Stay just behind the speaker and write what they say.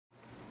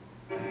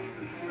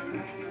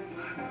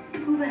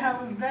the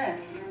hell is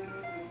this?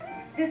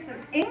 This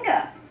is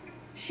Inga.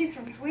 She's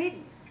from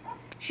Sweden.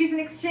 She's an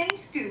exchange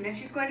student and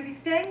she's going to be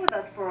staying with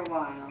us for a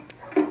while.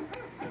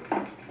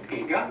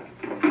 Inga,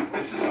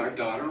 this is our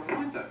daughter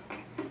Wanda.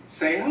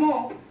 Say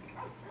hello.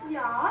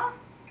 Yeah?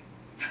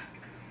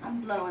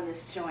 I'm blowing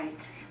this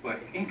joint. But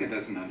Inga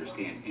doesn't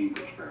understand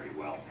English very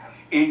well.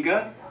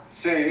 Inga,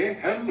 say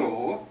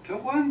hello to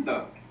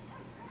Wanda.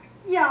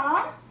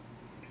 Yeah?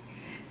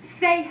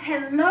 Say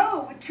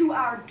hello to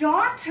our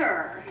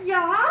daughter.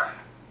 Yeah?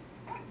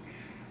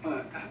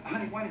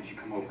 Honey, why don't you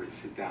come over and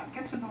sit down?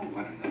 Get to know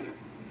one another.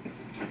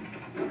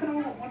 Look at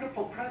all the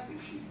wonderful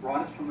presents she's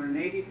brought us from her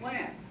native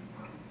land.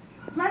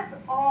 Let's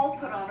all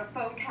put on a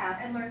faux cap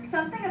and learn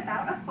something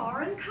about a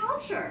foreign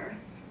culture.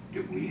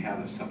 Do we have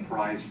a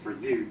surprise for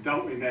you,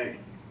 don't we, Meg?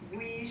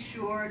 We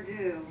sure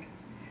do.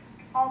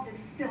 All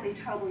this silly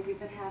trouble you've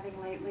been having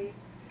lately.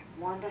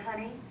 Wanda,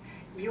 honey,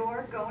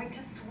 you're going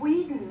to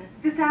Sweden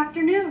this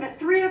afternoon at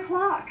 3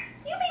 o'clock.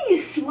 You mean you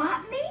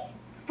swap me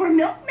for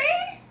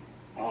milkmaid?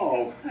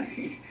 Oh,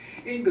 honey,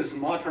 Inga's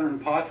mother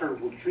and pater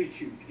will treat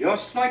you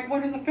just like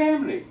one of the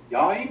family.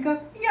 Yeah,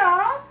 Inga?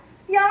 Yeah,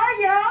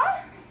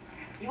 yeah.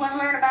 You want to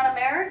learn about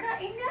America,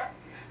 Inga?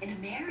 In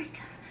America,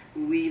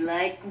 we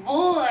like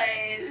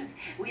boys.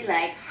 We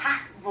like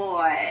hot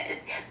boys.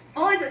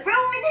 Boys with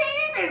Roman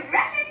hands and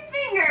Russian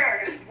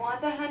fingers.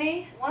 Wanda,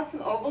 honey, want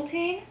some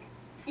Ovaltine?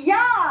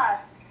 Yeah.